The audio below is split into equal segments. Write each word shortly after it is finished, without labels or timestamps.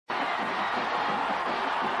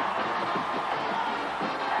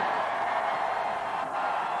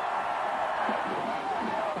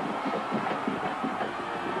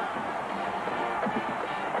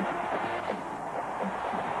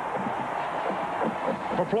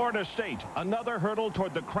For Florida State, another hurdle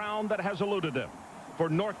toward the crown that has eluded them. For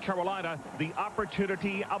North Carolina, the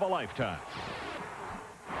opportunity of a lifetime.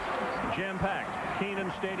 Jam-packed,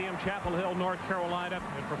 Kenan Stadium, Chapel Hill, North Carolina.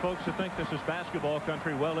 And for folks who think this is basketball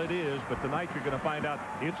country, well, it is. But tonight you're going to find out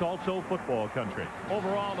it's also football country.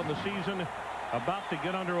 Overall in the season, about to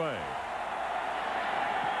get underway.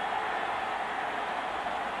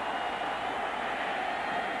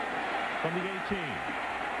 From the 18,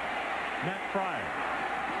 Matt Fryer.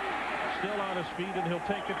 Still on his feet, and he'll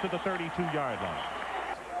take it to the 32-yard line.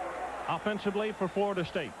 Offensively for Florida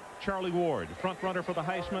State, Charlie Ward, front runner for the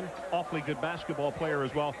Heisman, awfully good basketball player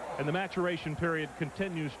as well, and the maturation period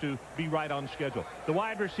continues to be right on schedule. The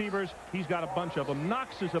wide receivers, he's got a bunch of them.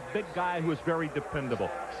 Knox is a big guy who is very dependable.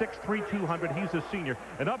 6'3", 200, he's a senior.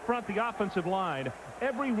 And up front, the offensive line,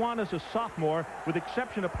 everyone is a sophomore, with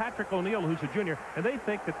exception of Patrick O'Neal, who's a junior, and they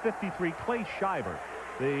think that 53, Clay Shiver,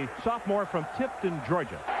 the sophomore from Tifton,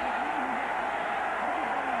 Georgia.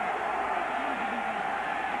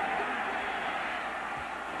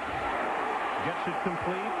 Gets it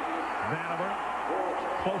complete. Vanover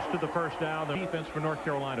close to the first down. The defense for North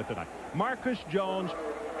Carolina tonight. Marcus Jones.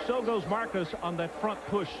 So goes Marcus on that front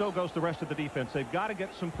push. So goes the rest of the defense. They've got to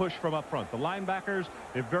get some push from up front. The linebackers,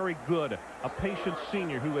 they're very good. A patient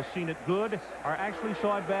senior who has seen it good or actually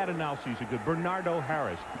saw it bad and now sees it good. Bernardo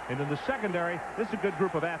Harris. And in the secondary, this is a good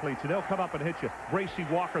group of athletes, and they'll come up and hit you. Bracy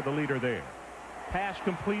Walker, the leader there. Pass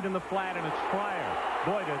complete in the flat, and it's Fryer.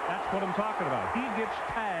 Boy, that's what I'm talking about. He gets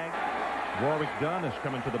tagged. Warwick Dunn is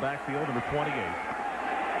coming to the backfield, number 28.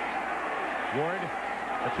 Ward,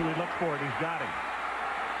 that's who he looks for, and he's got him.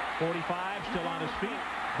 45, still on his feet.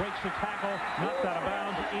 Breaks the tackle, knocked out of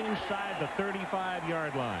bounds inside the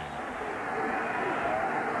 35-yard line.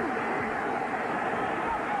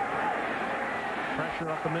 Pressure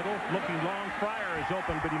up the middle, looking long. Fryer is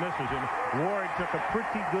open, but he misses him. Ward took a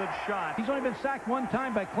pretty good shot. He's only been sacked one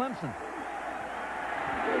time by Clemson.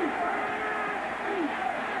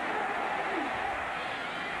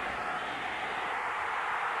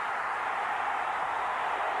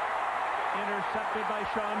 Intercepted by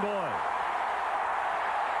Sean Boyd.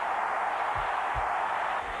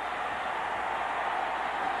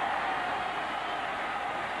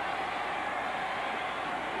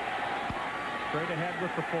 Straight ahead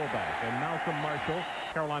with the fullback, and Malcolm Marshall,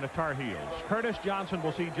 Carolina Tar Heels. Curtis Johnson,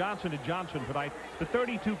 will see Johnson and Johnson tonight. The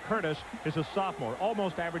 32, Curtis, is a sophomore,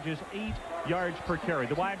 almost averages 8 yards per carry.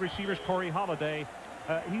 The wide receivers, Corey Holiday,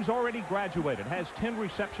 he's already graduated, has 10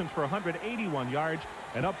 receptions for 181 yards.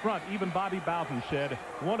 And up front, even Bobby Bowden said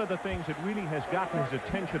one of the things that really has gotten his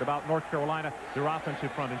attention about North Carolina, their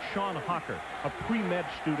offensive front, and Sean Hawker, a pre-med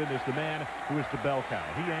student, is the man who is the bell cow.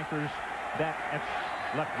 He anchors that at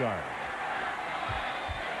left guard.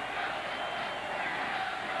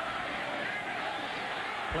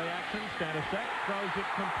 Play action, Stanisiak throws it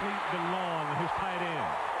complete to Long, his tight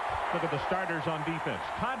end. Look at the starters on defense.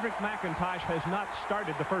 Todrick McIntosh has not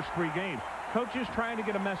started the first 3 games. Coach is trying to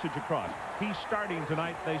get a message across. He's starting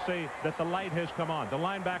tonight. They say that the light has come on. The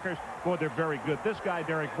linebackers, boy, they're very good. This guy,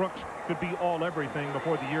 Derek Brooks, could be all everything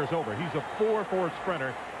before the year's over. He's a 4'4"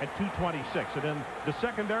 sprinter at 226. And then the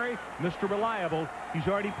secondary, Mr. Reliable. He's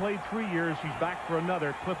already played 3 years. He's back for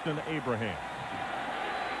another, Clifton Abraham.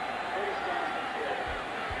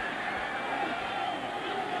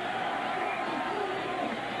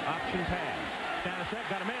 Option pass. Stanisiak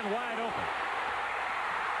got a man wide open.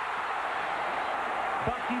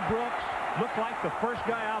 Bucky Brooks looked like the first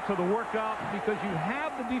guy out to the workout. Because you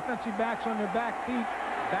have the defensive backs on their back feet,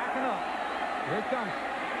 backing up. Here it comes.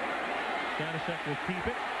 Stanisiak will keep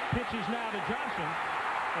it. Pitches now to Johnson,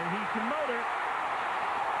 and he can motor.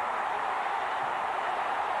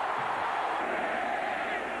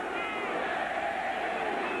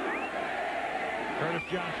 Curtis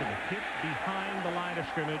Johnson hit behind the line of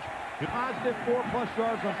scrimmage. Positive 4+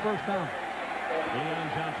 yards on first down. Leon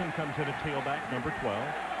Johnson comes in at tailback, number 12.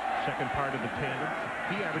 Second part of the tandem.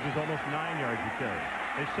 He averages almost 9 yards a carry.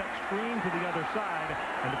 They set screen to the other side,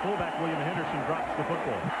 and the fullback, William Henderson, drops the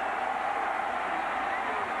football.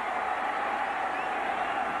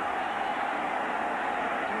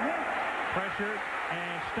 Pressure,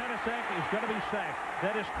 and Stanisiak is going to be sacked.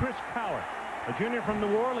 That is Chris Cower, a junior from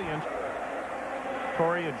New Orleans.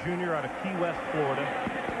 Corey, a junior out of Key West, Florida.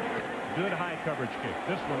 Good high coverage kick.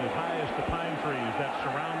 This one is high as the pine trees that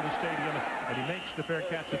surround the stadium, and he makes the fair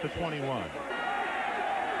catch at the 21.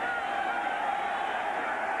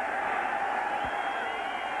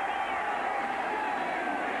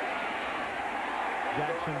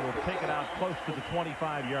 Jackson will take it out close to the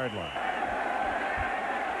 25-yard line.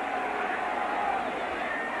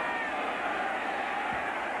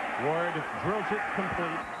 Ward drills it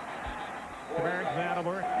complete. Barrett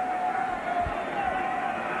Vanderbilt.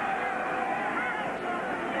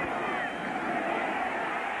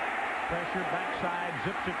 Pressure backside,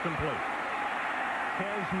 zips it complete.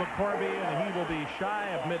 Kez McCorvey, and he will be shy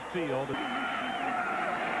of midfield.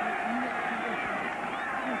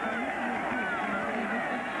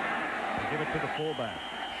 Give it to the fullback.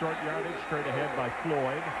 Short yardage, straight ahead by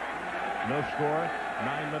Floyd. No score.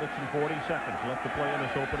 9 minutes and 40 seconds left to play in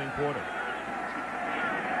this opening quarter.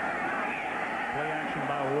 Play action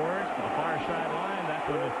by Ward to the far sideline. That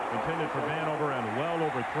one is intended for Vanover and well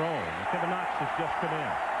overthrown. Kevin Knox has just come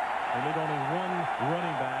in. They need only one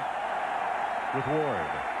running back with Ward.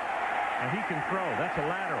 And he can throw. That's a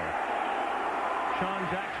lateral. Sean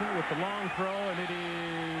Jackson with the long throw, and it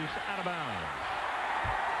is out of bounds.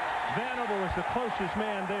 Vanover was the closest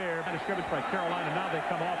man there. Discovered by Carolina. Now they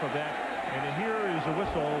come off of that. And here is a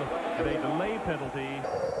whistle and a delay penalty.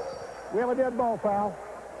 We have a dead ball foul.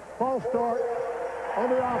 False start on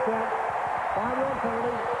the offense. 5-yard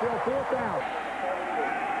penalty. Still 4th down.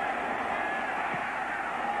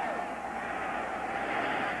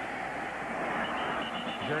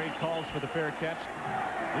 Jerry calls for the fair catch.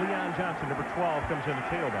 Leon Johnson, number 12, comes in the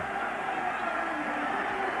tailback.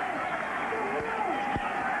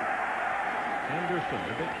 Anderson,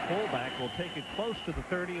 the big fullback, will take it close to the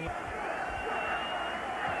 30.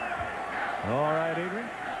 All right, Adrian.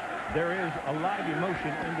 There is a lot of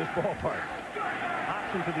emotion in this ballpark.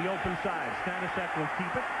 Option to the open side. Stanisiak will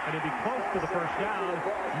keep it, and it'll be close to the first down.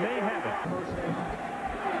 May have it.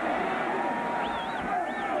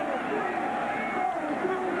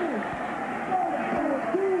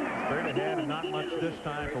 Straight ahead, and not much this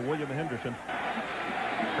time for William Henderson.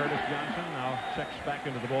 Curtis Johnson now checks back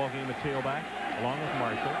into the ballgame at tailback, along with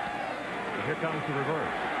Marshall. And here comes the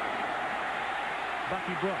reverse.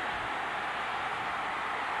 Bucky Brooks.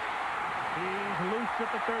 He's loose at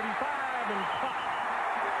the 35 and caught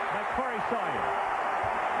by Corey Sawyer.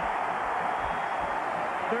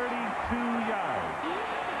 32 yards.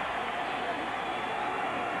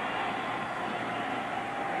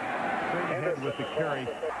 Straight ahead with the carry.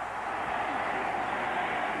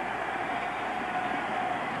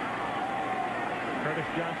 Curtis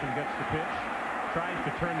Johnson gets the pitch, tries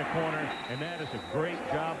to turn the corner, and that is a great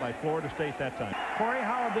job by Florida State that time. Corey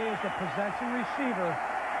Holiday is the possession receiver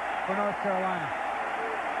for North Carolina.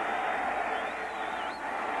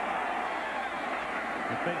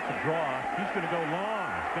 He fakes the draw. He's going to go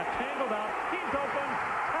long. Got tangled up. He's open.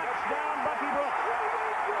 Touchdown, Bucky Brooks.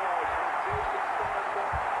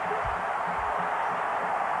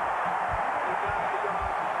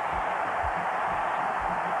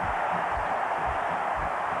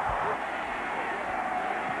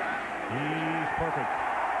 He's perfect.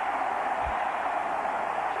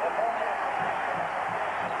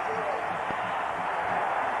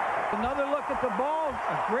 Another look at the ball.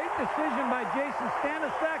 A great decision by Jason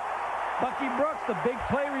Stanisiak. Bucky Brooks, the big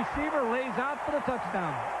play receiver, lays out for the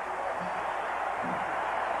touchdown.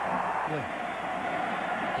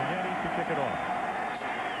 Yanni to kick it off.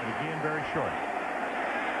 And again, very short.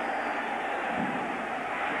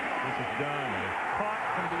 This is done. Caught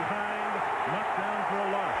from behind. Knocked down for a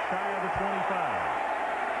loss. Shy of the 25.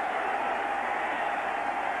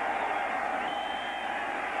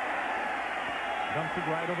 Dumps it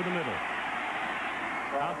right over the middle.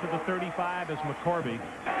 Out to the 35 is McCorvey.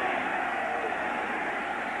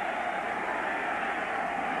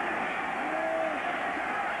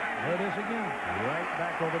 There it is again. Right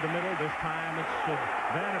back over the middle. This time it's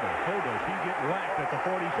Vanderbilt. Oh, does he get whacked at the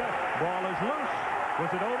 47? Ball is loose.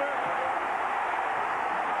 Was it over?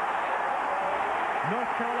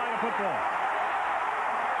 North Carolina football.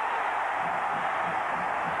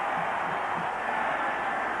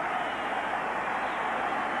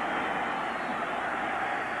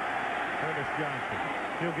 Curtis Johnson.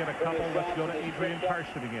 He'll get a couple. Let's go to Adrian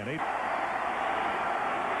Carson again.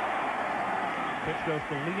 Pitch goes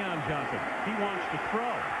to Leon Johnson. He wants to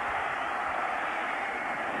throw.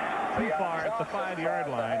 Too far at the 5-yard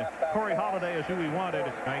line. Corey Holiday is who he wanted.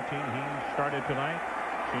 19. He started tonight.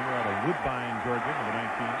 Senior out of Woodbine, Georgia, number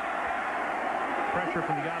 19. Pressure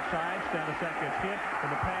from the outside. Stanisiak gets hit, and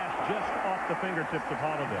the pass just off the fingertips of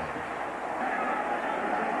Holiday.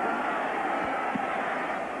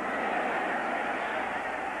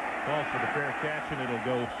 Calls for the fair catch, and it'll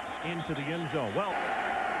go into the end zone. Well,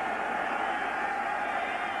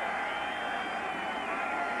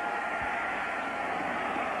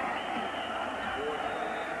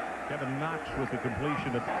 Kevin Knox with the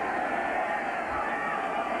completion of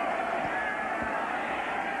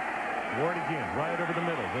Ward again, right over the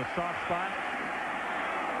middle. The soft spot.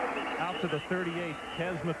 Out to the 38,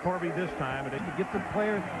 Kez McCorvey this time. To get the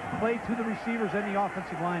player play to the receivers and the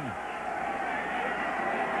offensive linemen.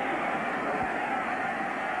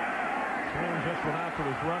 Swings this one out to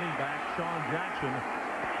his running back, Sean Jackson,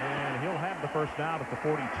 and he'll have the first down at the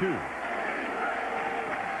 42.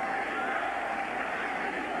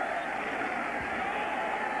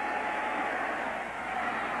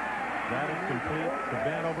 That is complete to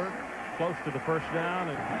Vanover, close to the first down,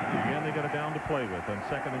 and again they got a down to play with on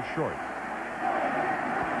second and short.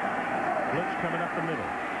 Blitz coming up the middle.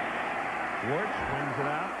 Ward swings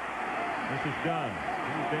it out. This is Gunn.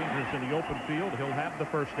 He's dangerous in the open field. He'll have the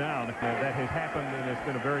first down. That has happened, and it's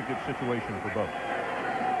been a very good situation for both.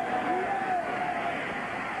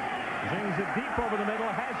 Zings it deep over the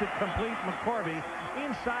middle, has it complete. McCorvey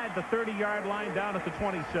inside the 30-yard line down at the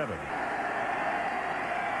 27.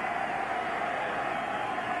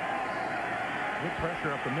 Good pressure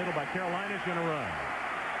up the middle by Carolina's going to run.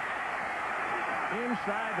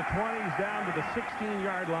 Inside the 20s down to the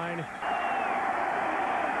 16-yard line.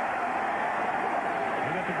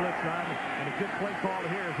 They got the blitz on, and a good play call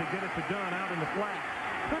here as they get it to Dunn out in the flat.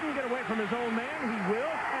 Couldn't get away from his own man. He will,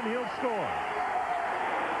 and he'll score.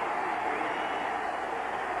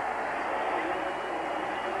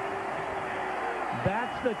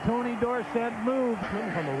 That's the Tony Dorsett move.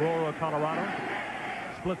 From Aurora, Colorado.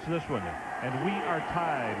 Splits this one, and we are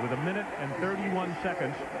tied with 1 minute and 31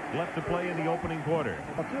 seconds left to play in the opening quarter.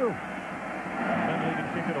 Bentley to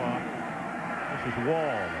kick it off. This is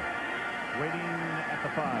Wall waiting at the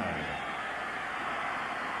 5.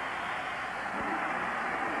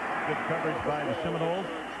 Good coverage by the Seminoles.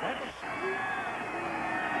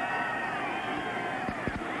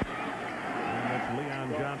 That's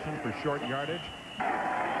Leon Johnson for short yardage.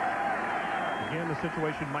 Again, the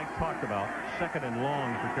situation Mike talked about, second and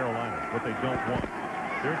long for Carolina, what they don't want.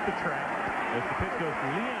 There's the trap. As the pitch goes to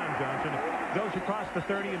Leon Johnson, goes across the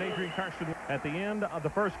 30, and Adrian Karsten at the end of the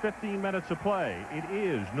first 15 minutes of play. It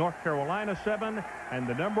is North Carolina 7 and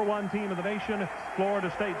the #1 team of the nation, Florida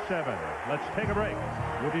State 7. Let's take a break.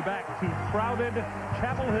 We'll be back to crowded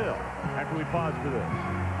Chapel Hill after we pause for this.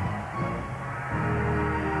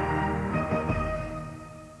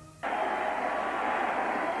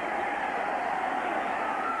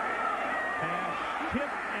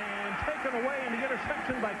 Away in the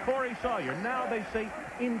interception by Corey Sawyer. Now they say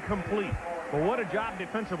incomplete. But what a job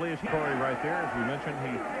defensively is Corey right there. As we mentioned,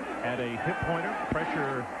 he had a hip pointer.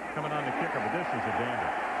 Pressure coming on the kicker, but this is a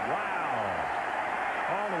danger. Wow.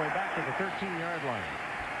 All the way back to the 13-yard line.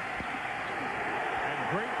 And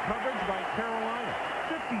great coverage by Carolina.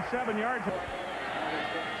 57 yards.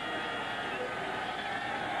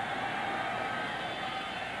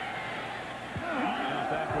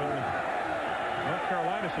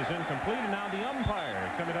 Carolina is incomplete, and now the umpire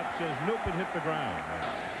coming up says nope, it hit the ground.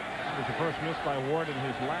 That was the first miss by Ward in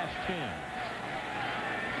his last 10.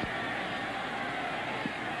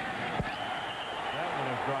 That one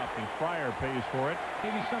is dropped, and Fryer pays for it.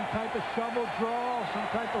 Maybe some type of shovel draw, some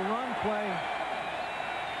type of run play.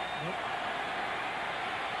 Nope.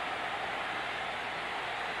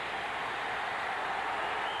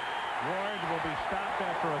 Ward will be stopped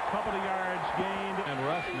after a couple of yards gained. And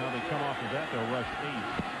rush, now they come off of that, they'll rush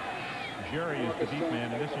 8. Jerry is the deep man,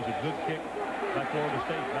 and this is a good kick by Florida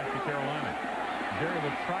State back to Carolina. Jerry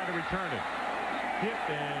will try to return it. Hit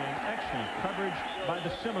and excellent coverage by the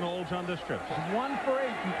Seminoles on this trip. 1 for 8.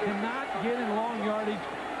 You cannot get in long yardage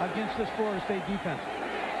against this Florida State defense.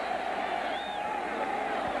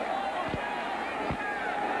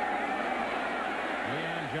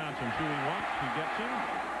 Leon Johnson, who he wants, he gets him.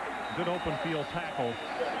 Good open field tackle.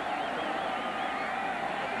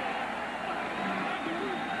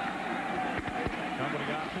 Company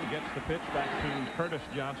Johnson gets the pitch back to Curtis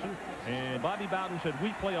Johnson. And Bobby Bowden said,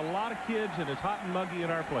 we play a lot of kids and it's hot and muggy in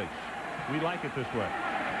our place. We like it this way.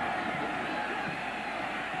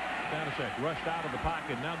 Stanisic rushed out of the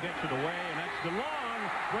pocket, now gets it away, and that's DeLong,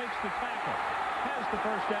 breaks the tackle. Has the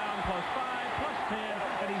first down, +5, +10,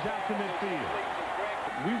 and he's out to midfield.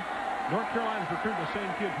 North Carolina's recruiting the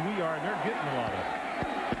same kids we are, and they're getting a lot of it.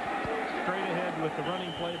 Straight ahead with the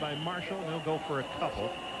running play by Marshall. They'll go for a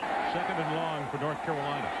couple. Second and long for North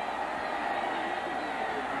Carolina.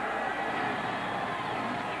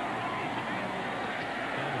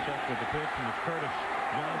 Stanisic with the pitch, and it's Curtis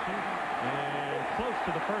Johnson. And close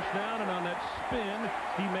to the first down, and on that spin,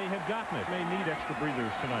 he may have gotten it. May need extra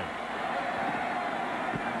breathers tonight.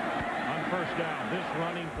 On first down, this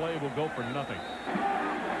running play will go for nothing.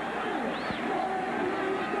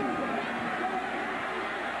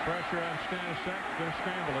 Pressure on Stanisic, going to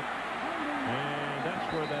scramble it. And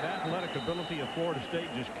that's where that athletic ability of Florida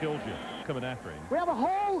State just kills you. Coming after him. We have a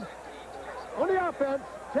hold. On the offense,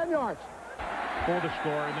 10 yards. For the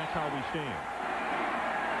score, and that's how we stand.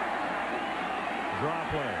 Draw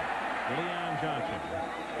play. Leon Johnson.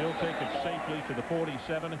 He'll take it safely to the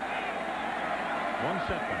 47. One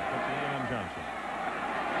setback. That's Leon Johnson.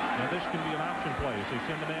 Now this can be an option play as they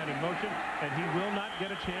send the man in motion, and he will not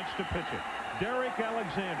get a chance to pitch it. Derek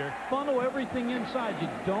Alexander. Funnel everything inside. You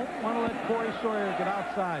don't want to let Corey Sawyer get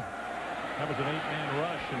outside. That was an 8-man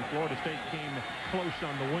rush, and Florida State came close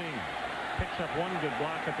on the wing. Picks up one good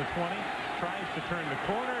block at the 20. Tries to turn the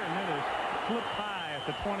corner, and then is flipped high at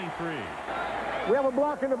the 23. We have a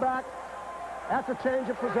block in the back. That's a change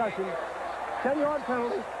of possession. 10-yard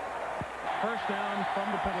penalty. First down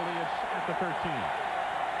from the penalty. It's at the 13.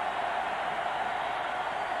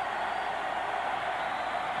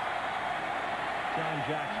 Sam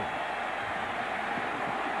Jackson.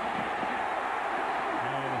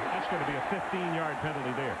 And that's going to be a 15-yard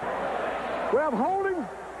penalty there. We have holding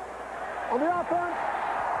on the offense,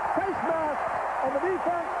 face mask on the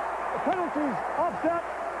defense. The penalties offset.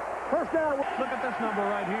 First down. Look at this number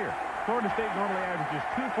right here. Florida State normally averages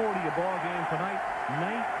 240 a ball game tonight.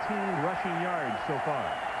 19 rushing yards so far.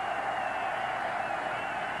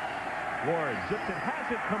 Ward zips it, has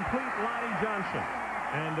it complete. Lonnie Johnson.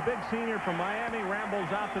 And the big senior from Miami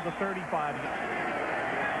rambles out to the 35.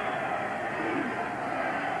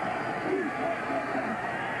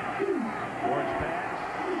 Ward's pass.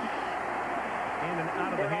 In and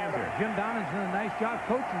out of the hands there. Jim Donnelly's done a nice job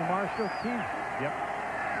coaching the Marshall team. Yep.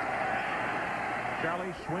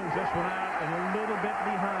 Charlie swings this one out and a little bit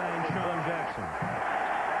behind Sean Jackson.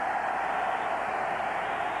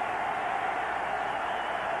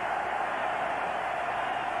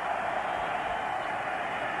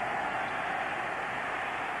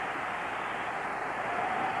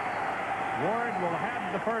 Ward will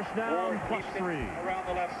have the first down, plus 3. Around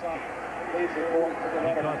the left side. He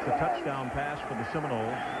caught the touchdown pass for the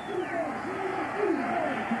Seminoles.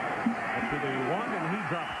 Up to the 1, and he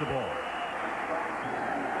drops the ball.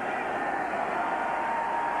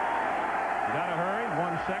 Got to hurry.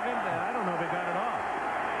 1 second. I don't know if he got it off.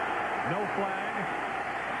 No flag.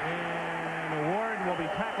 And Ward will be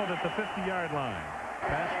tackled at the 50-yard line.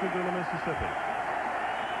 Pascagoula, Mississippi.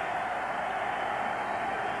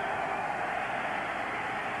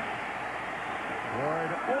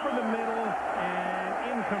 Ward over the middle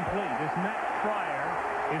and incomplete. This Matt Fryer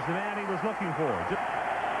is the man he was looking for.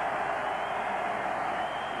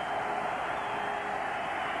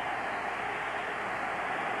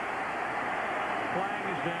 Flag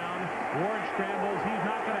is down. Ward scrambles. He's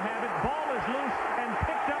not going to have it. Ball is loose and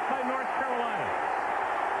picked up by North Carolina.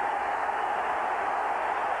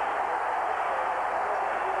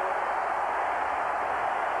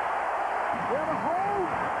 We have a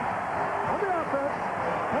hold on the offense.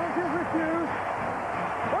 Penalty is refused.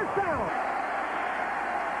 First down.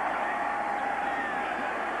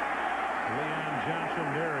 Leon Johnson,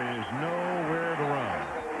 there is nowhere to run.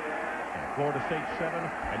 Florida State 7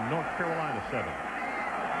 and North Carolina 7.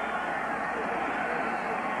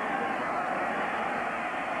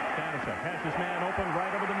 Stanisiak has his man open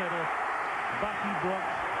right over the middle. Bucky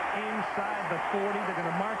Brooks inside the 40. They're going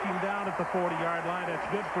to mark him down at the 40-yard line. That's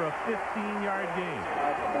good for a 15-yard gain.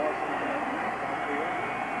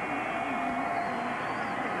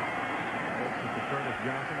 Curtis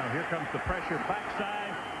Johnson. Now here comes the pressure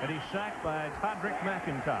backside, and he's sacked by Todrick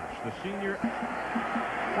McIntosh, the senior.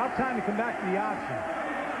 About time to come back to the option.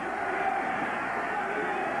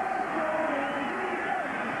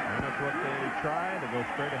 And that's what they tried. They go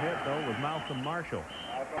straight ahead, though, with Malcolm Marshall.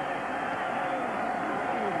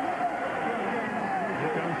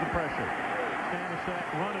 Here comes the pressure.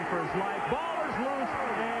 Stanisiak running for his life. Ball is loose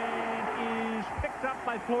and is picked up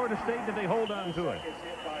by Florida State. Did they hold on to it?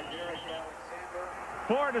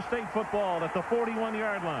 Florida State football at the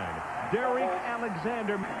 41-yard line. Derek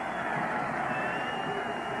Alexander.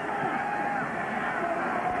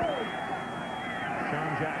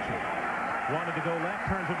 Sean Jackson wanted to go left,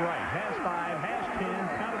 turns it right. Has 5, has 10,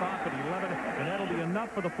 counted off at 11, and that'll be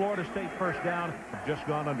enough for the Florida State first down. Just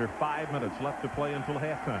gone under 5 minutes left to play until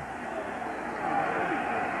halftime.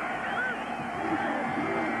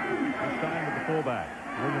 This time with the fullback,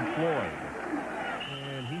 William Floyd.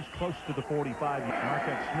 And he's close to the 45.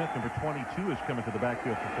 Marquette Smith, number 22, is coming to the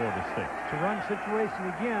backfield for Florida State. It's a run situation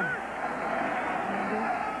again.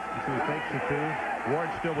 You see, he fakes it too.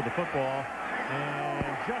 Ward still with the football.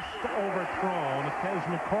 And just overthrown Kez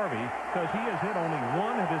McCorvey, because he has hit only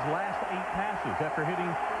 1 of his last 8 passes after hitting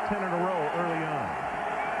 10 in a row early on.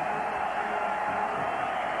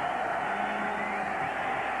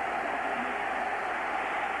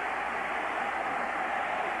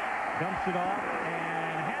 Dumps it off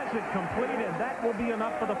and has Gets it complete, and that will be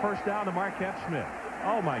enough for the first down to Marquette Smith.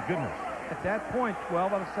 Oh, my goodness. At that point,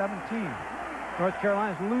 12 out of 17. North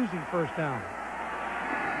Carolina's losing first down.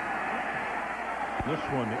 This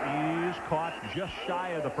one is caught just shy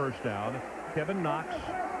of the first down. Kevin Knox.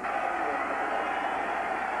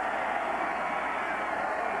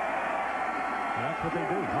 That's what they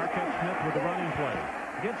do. Marquette Smith with the running play.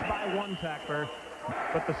 Gets by one tackler,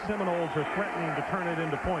 but the Seminoles are threatening to turn it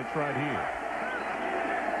into points right here.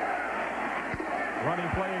 Running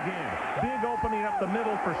play again. Big opening up the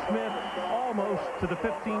middle for Smith, almost to the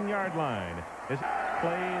 15-yard line. His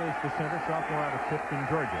play is the center, sophomore out of Tifton,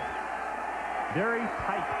 Georgia. Very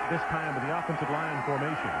tight this time with the offensive line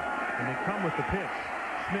formation. And they come with the pitch.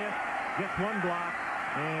 Smith gets one block,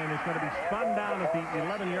 and it's going to be spun down at the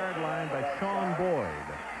 11-yard line by Sean Boyd.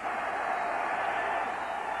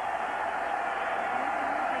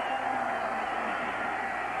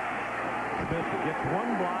 Smith gets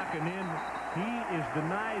one block, and then he is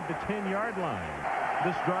denied the 10-yard line.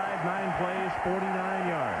 This drive, 9 plays, 49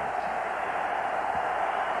 yards.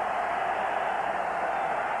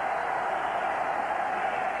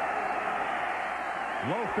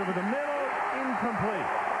 Loafed over the middle,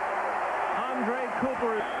 incomplete. Andre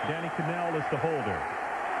Cooper. Danny Cannell is the holder.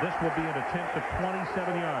 This will be an attempt of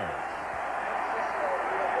 27 yards.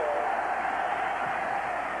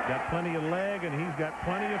 Got plenty of leg, and he's got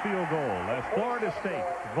plenty of field goal. As Florida State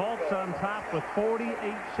vaults on top with 48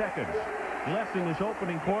 seconds left in this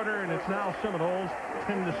opening quarter, and it's now Seminoles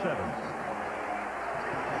 10-7.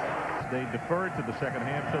 They deferred to the second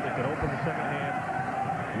half so they could open the second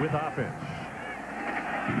half with offense.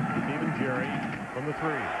 Stephen Jerry from the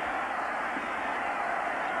 3.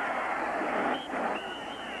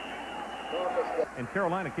 And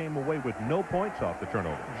Carolina came away with no points off the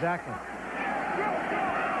turnover. Exactly.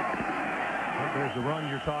 There's the run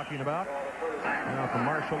you're talking about. Now from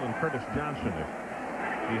Marshall and Curtis Johnson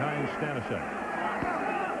behind Stanisiak.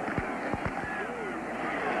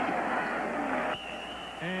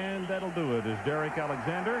 And that'll do it as Derek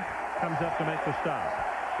Alexander comes up to make the stop.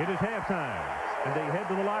 It is halftime, and they head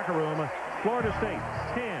to the locker room. Florida State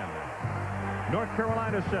 10, North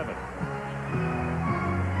Carolina 7.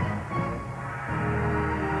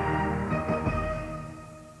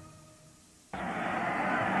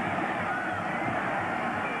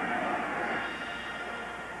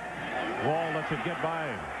 To get by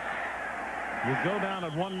him. Will go down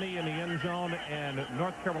at one knee in the end zone, and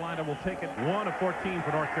North Carolina will take it 1 of 14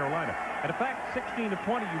 for North Carolina. And in fact, 16 of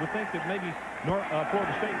 20, you would think that maybe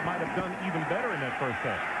Florida State might have done even better in that first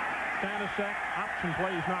half. Stanisiak, option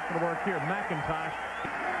play is not going to work here. McIntosh.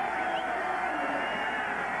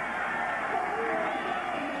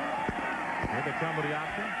 Here they come with the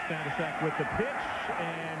option. Stanisiak with the pitch,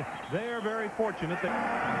 and they are very fortunate that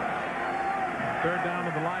third down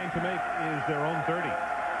of the line to make is their own 30.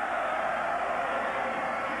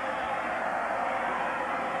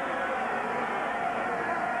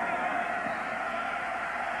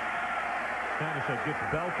 Stanisiak gets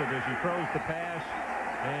belted as he throws the pass,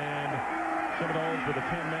 and Seminoles with a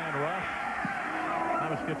 10-man rush.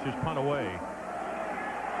 Thomas gets his punt away.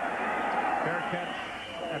 Fair catch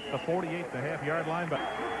at the 48.5-yard line, but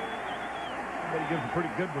he gives a pretty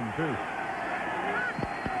good one, too.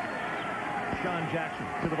 John Jackson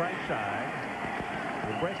to the right side.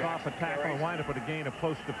 Will break off a tackle and wind up with a gain of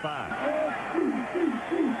close to 5.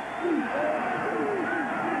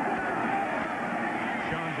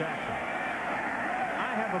 Sean Jackson.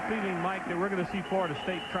 I have a feeling, Mike, that we're going to see Florida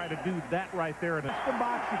State try to do that right there. In the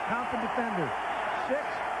box, you count the defenders. 6,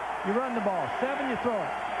 you run the ball. 7, you throw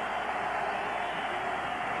it.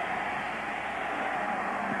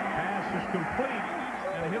 Pass is complete,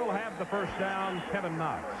 and he'll have the first down. Kevin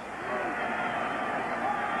Knox.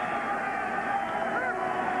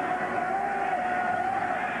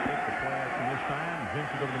 Vince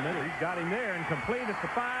it over the middle. He's got him there and complete at the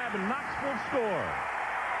 5, and Knox will score.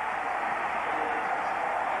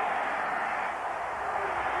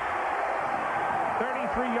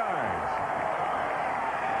 .33 yards.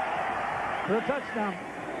 For a touchdown.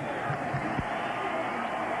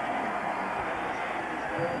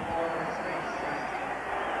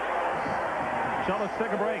 So let's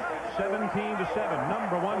take a break. 17-7.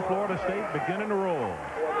 Number 1 Florida State beginning to roll.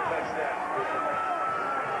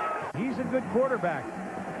 He's a good quarterback.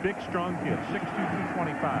 Big, strong kid, 6'2",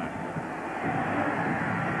 225.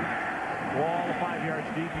 Wall 5 yards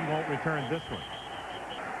deep. He won't return this one.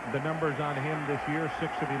 The numbers on him this year,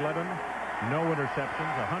 6 of 11. No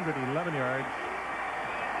interceptions, 111 yards,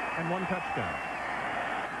 and 1 touchdown.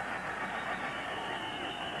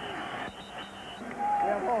 We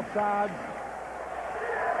have all sides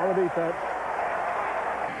on the defense.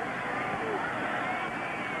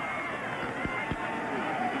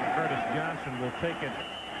 Johnson will take it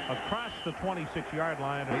across the 26-yard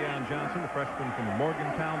line. Leon Johnson, the freshman from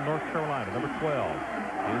Morgantown, North Carolina, number 12,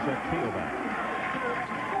 is at tailback.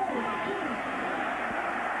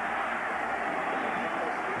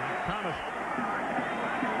 Thomas.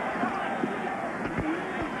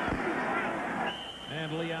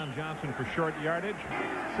 And Leon Johnson for short yardage.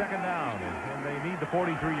 Second down, and they need the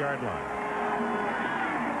 43-yard line.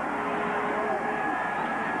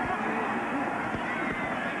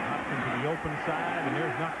 The open side, and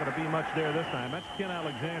there's not going to be much there this time. That's Ken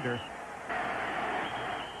Alexander.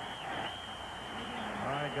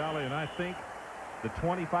 All right, golly, and I think the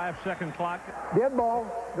 25-second clock. Dead ball,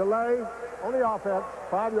 delay on the offense,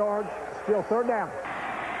 5 yards, still third down.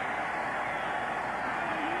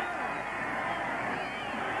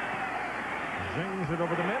 Zings it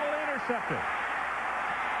over the middle, intercepted.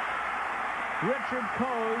 Richard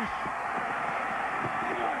Coase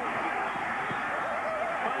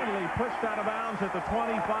finally pushed out of bounds at the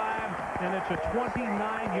 25, and it's a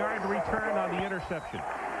 29-yard return on the interception.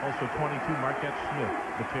 Also 22, Marquette Smith,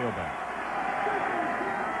 the tailback.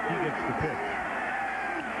 He gets the pitch.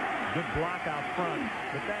 Good block out front,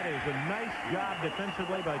 but that is a nice job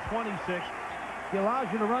defensively by 26. He allows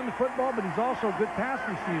you to run the football, but he's also a good pass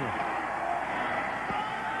receiver.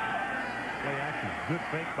 Play action, good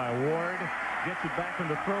fake by Ward. Gets it back in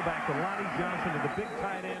the throwback to Lonnie Johnson to the big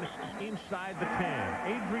tight end inside the 10.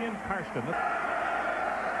 Adrian Karsten.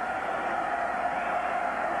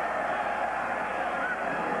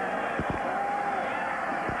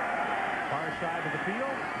 Far side of the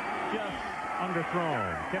field, just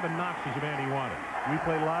underthrown. Kevin Knox is the man he wanted. We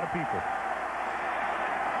played a lot of people.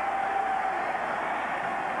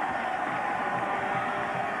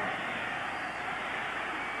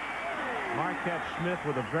 Marquette Smith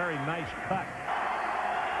with a very nice cut.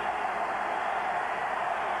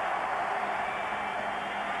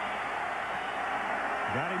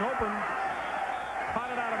 Got him open.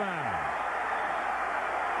 Caught it out of bounds.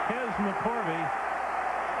 Hez McCorvey.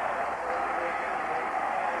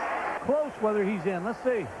 Close whether he's in. Let's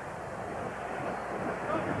see.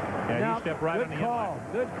 Yeah, now, he stepped right on the call.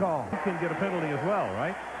 inline. Good call. He can get a penalty as well,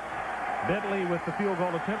 right? Bentley with the field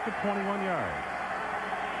goal attempt at 21 yards.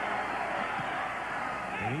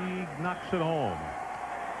 He knocks it home.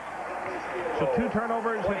 So 2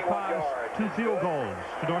 turnovers have caused 2 field goals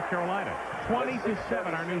to North Carolina.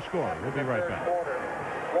 20-7 our new score. We'll be right back.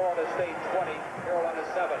 Florida State 20, Carolina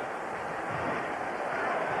 7.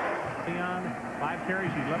 Leon, 5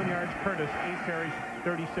 carries, 11 yards. Curtis, 8 carries,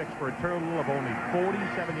 36 for a total of only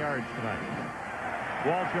 47 yards tonight.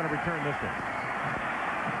 Wall's going to return this one.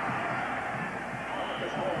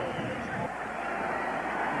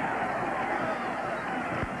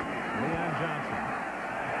 Leon Johnson.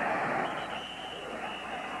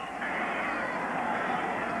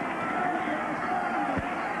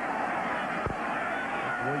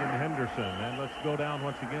 William Henderson, and let's go down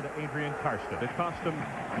once again to Adrian Karsten. It cost him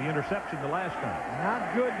the interception the last time.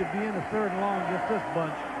 Not good to be in the 3rd and long against this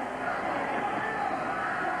bunch.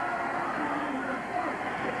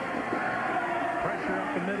 Pressure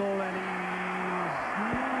up the middle, and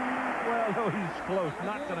he's close.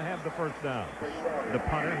 Not going to have the first down. The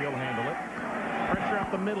punter, he'll handle it. Pressure up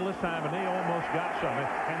the middle this time, and they almost got some.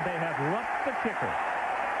 And they have roughed the kicker.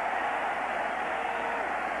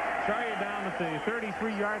 Charlie down at the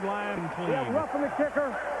 33-yard line. Yeah, roughing the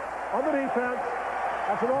kicker on the defense.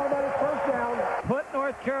 That's an automatic first down. Put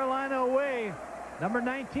North Carolina away. Number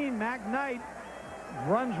 19, Mac Knight,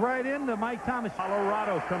 runs right into Mike Thomas.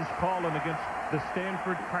 Colorado comes calling against the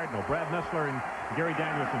Stanford Cardinal. Brad Nessler and Gary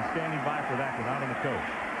Danielson standing by for that one out on the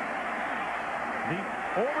coast.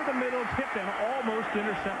 Over the middle, tipped and almost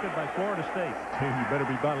intercepted by Florida State. You better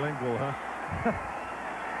be bilingual, huh?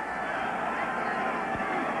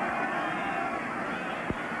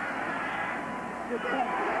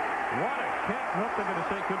 What a catch. Nope, they're going to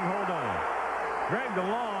say couldn't hold on. Dragged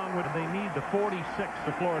along when they need the 46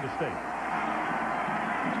 to Florida State.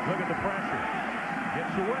 Look at the pressure.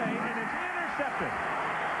 Gets away, and it's intercepted.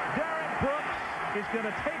 Derek Brooks is going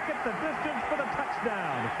to take it the distance for the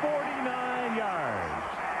touchdown. 49 yards.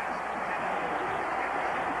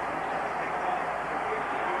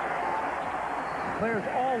 Players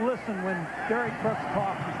all listen when Derek Brooks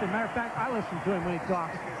talks. As a matter of fact, I listen to him when he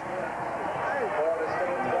talks.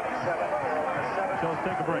 So let's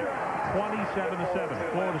take a break.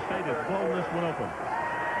 27-7. Florida State has blown this one open.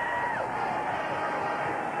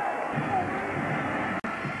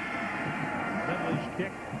 Bentley's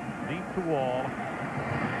kick deep to Wall.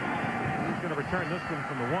 He's going to return this one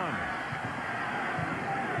from the 1.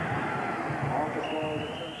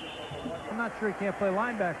 I'm not sure he can't play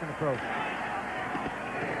linebacker in the pros.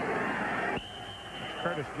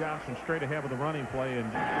 Curtis Johnson straight ahead with the running play,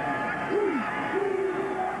 and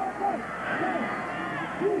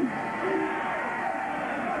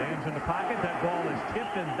stands in the pocket. That ball is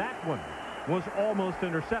tipped, and that one was almost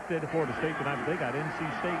intercepted. Florida State tonight. They got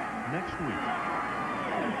NC State next week.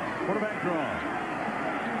 Quarterback draw.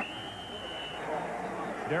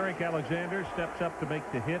 Derek Alexander steps up to make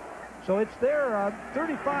the hit. So it's their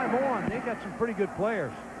 35 on. They've got some pretty good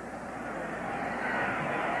players.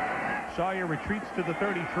 Sawyer retreats to the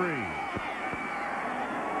 33.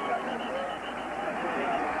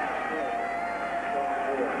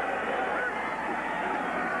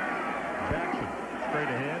 Jackson straight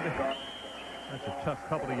ahead. That's a tough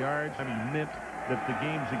couple of yards. I mean, meant that the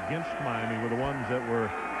games against Miami were the ones that were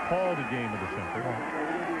called a game of the century.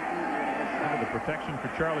 Under the protection for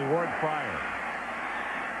Charlie Ward. Fryer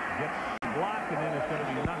gets blocked, and then it's going to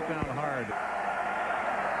be knocked down hard.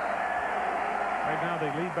 Right now they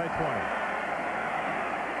lead by 20.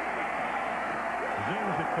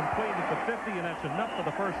 Zings it complete at the 50, and that's enough for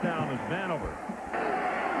the first down as Vanover.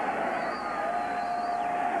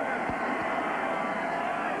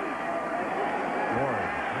 Ward,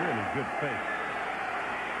 really good fake.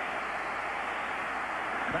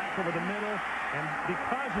 Back over the middle, and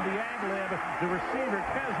because of the ad-lib, the receiver,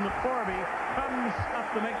 Kez McCorby, comes up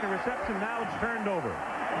to make the reception. Now it's turned over.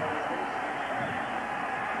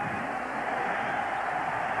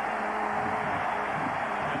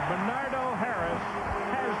 And Bernardo Harris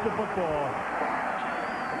has the football.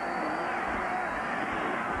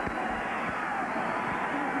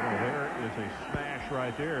 Well, there is a smash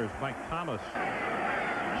right there as Mike Thomas.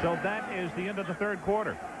 So that is the end of the third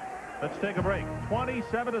quarter. Let's take a break.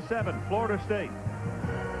 27-7, Florida State.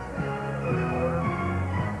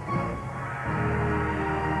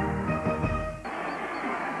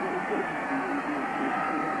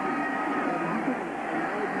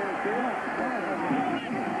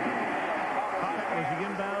 Was he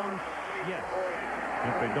inbounds? Yes.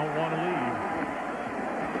 If they don't want to leave,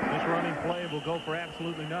 this running play will go for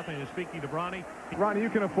absolutely nothing. And speaking to Ronnie, you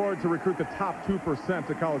can afford to recruit the top 2%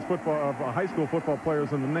 of college football, of high school football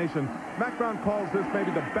players in the nation. Mack Brown calls this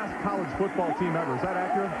maybe the best college football team ever. Is that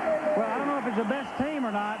accurate? Well, I don't know if it's the best team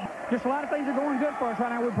or not. Just a lot of things are going good for us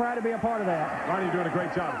right now. We're proud to be a part of that. Ronnie, you're doing a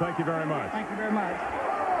great job. Thank you very much. Thank you very much.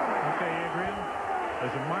 okay, Adrian,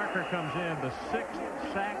 as a marker comes in, the 6th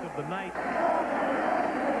sack of the night.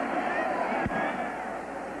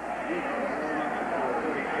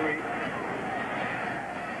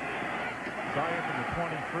 Sawyer from the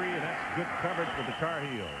 23, and that's good coverage for the Tar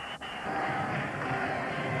Heels.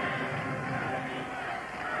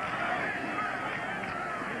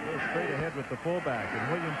 Goes straight ahead with the fullback,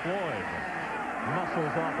 and William Floyd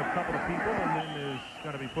muscles off a couple of people and then is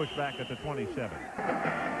going to be pushed back at the 27.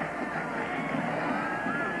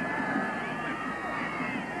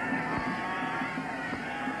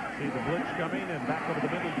 See the blitz coming, and back over the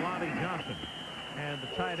middle, Lonnie Johnson. And the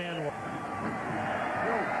tight end.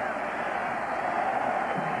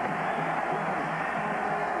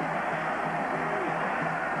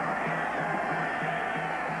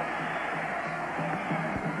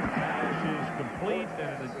 Pass is complete,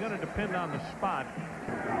 and it's going to depend on the spot.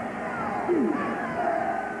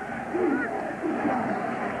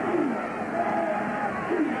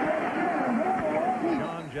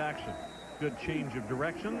 Sean Jackson. Good change of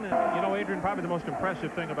direction. And, you know, Adrian, probably the most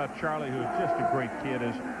impressive thing about Charlie, who is just a great kid,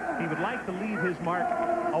 is he would like to leave his mark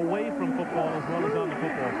away from football as well as on the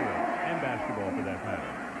football field, and basketball for that matter.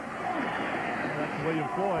 That's William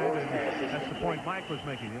Floyd, and that's the point Mike was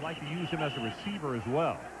making. He'd like to use him as a receiver as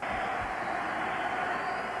well.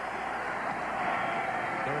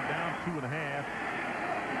 Third down, 2.5.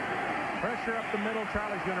 Pressure up the middle.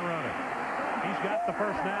 Charlie's going to run it. He's got the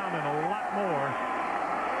first down and a lot more.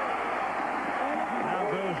 Now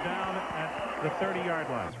goes down at the 30-yard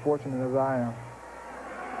line. As fortunate as I am.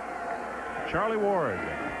 Charlie Ward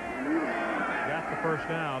got the first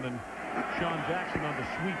down, and Sean Jackson on the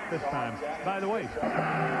sweep this time. By the way, the pitch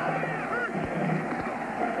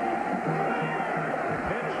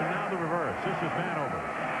and now the reverse. This is Vanover.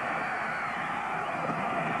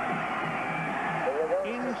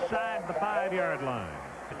 Inside the 5-yard line.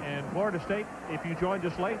 And Florida State, if you joined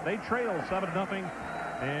us late, they trailed 7-0.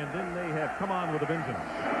 And then they have come on with a vengeance.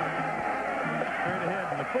 Straight ahead,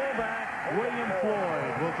 and the fullback, William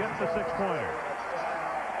Floyd, will get the 6-pointer.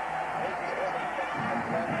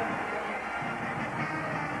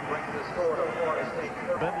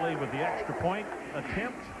 Bentley with the extra point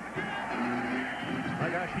attempt. My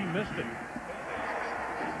gosh, he missed it.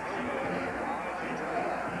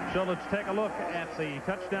 So let's take a look at the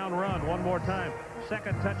touchdown run one more time.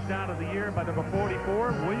 Second touchdown of the year by number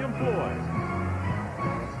 44, William Floyd.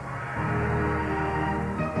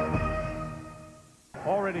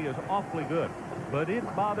 already is awfully good. But it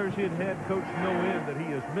bothers his head coach no end that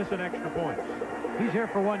he is missing extra points. He's here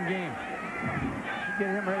for one game. You get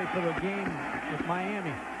him ready for the game with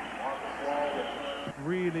Miami.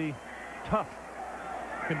 Really tough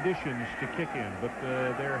conditions to kick in, but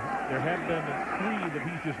there have been 3 that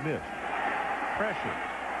he's just missed. Pressure.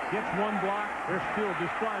 Gets one block. There's still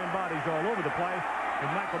just flying bodies all over the place,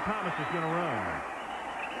 and Michael Thomas is going to run.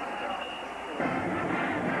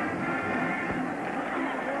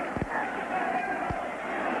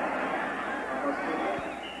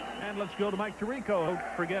 And let's go to Mike Tirico. Don't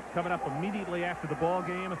forget, coming up immediately after the ball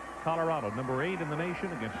game, Colorado, number 8 in the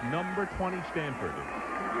nation, against number 20 Stanford.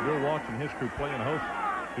 Will Walsh and his crew playing host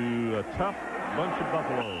to a tough bunch of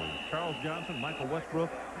Buffaloes. Charles Johnson, Michael Westbrook.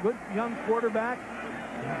 Good young quarterback.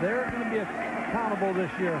 They're going to be accountable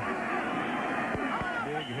this year.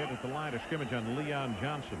 Big hit at the line of scrimmage on Leon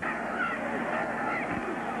Johnson. Got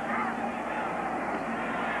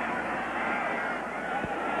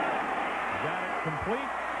it complete.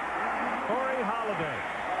 Corey Holiday.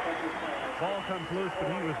 Ball comes loose, but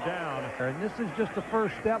he was down. And this is just the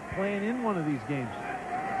first step playing in one of these games.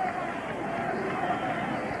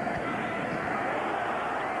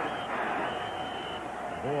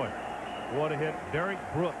 Boy, what a hit. Derek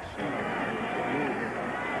Brooks.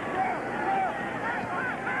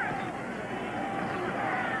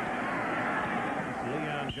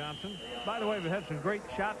 Leon Johnson. By the way, we've had some great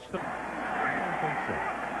shots. I don't think so.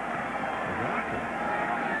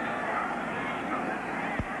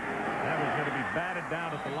 That was going to be batted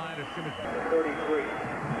down at the line of scrimmage. 33.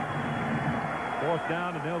 4th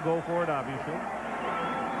down, and they'll go for it, obviously.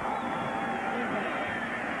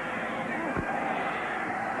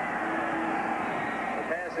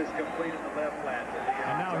 Is complete in the left flat.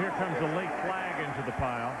 And now here comes a late flag into the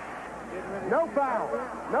pile. No foul.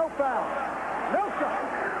 No foul. No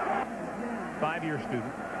foul. 5-year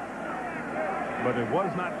student. But it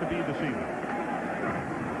was not to be this evening.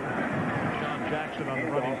 John Jackson on the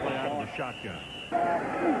running play out of the shotgun.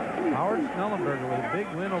 Howard Snellenberger with a big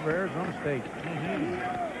win over Arizona State.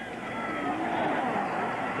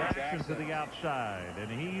 Jackson to the outside, and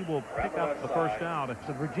he will pick up the first down.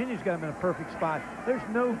 So Virginia's got him in a perfect spot. There's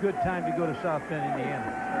no good time to go to South Bend,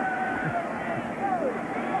 Indiana.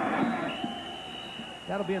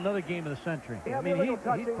 That'll be another game of the century. I mean, he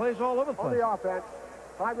plays all over the place. On the offense,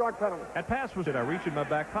 5-yard penalty. That pass was it. I reached in my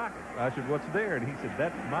back pocket. I said, "What's there?" And he said,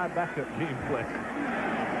 "That's my backup game play."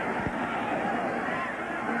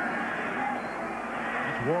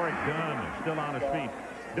 It's Warwick Dunn, still on his feet.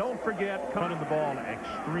 Don't forget, running the ball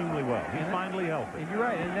extremely well. He's finally healthy. And you're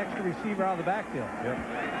right, an extra receiver out of the backfield. Yep.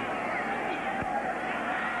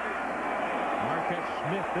 Marquette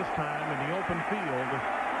Smith this time in the open field.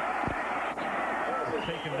 Was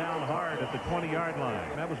taken down hard at the 20-yard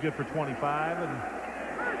line. That was good for 25. And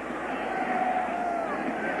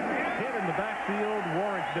hit in the backfield,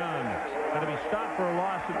 Warwick Dunn. Going to be stopped for a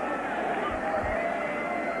loss.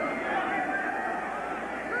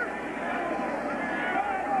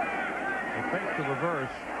 Fakes the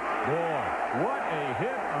reverse. Boy, what a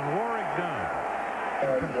hit on Warwick Dunn.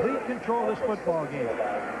 Complete control of this football game.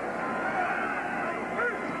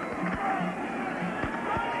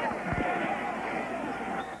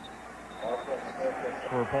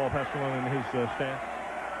 For Paul Pestilon and his staff.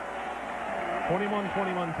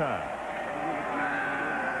 21-21 tie.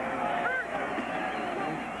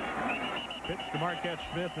 Pitch to Marquette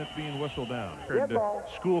Smith, and it's being whistled down.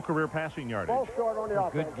 School career passing yardage. Ball short on the A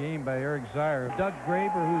offense. good game by Eric Zier. Doug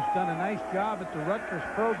Graber, who's done a nice job at the Rutgers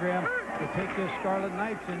program to take his Scarlet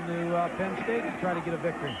Knights into Penn State and try to get a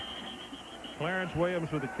victory. Clarence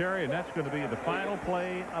Williams with the carry, and that's going to be the final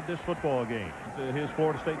play of this football game. His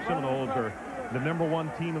Florida State Seminoles are the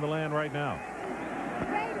 #1 team in the land right now.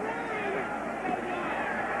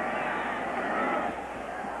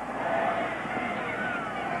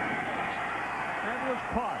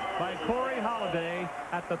 Caught by Corey Holiday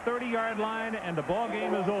at the 30-yard line, and the ball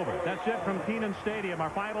game is over. That's it from Kenan Stadium. Our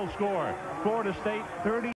final score, Florida State 30.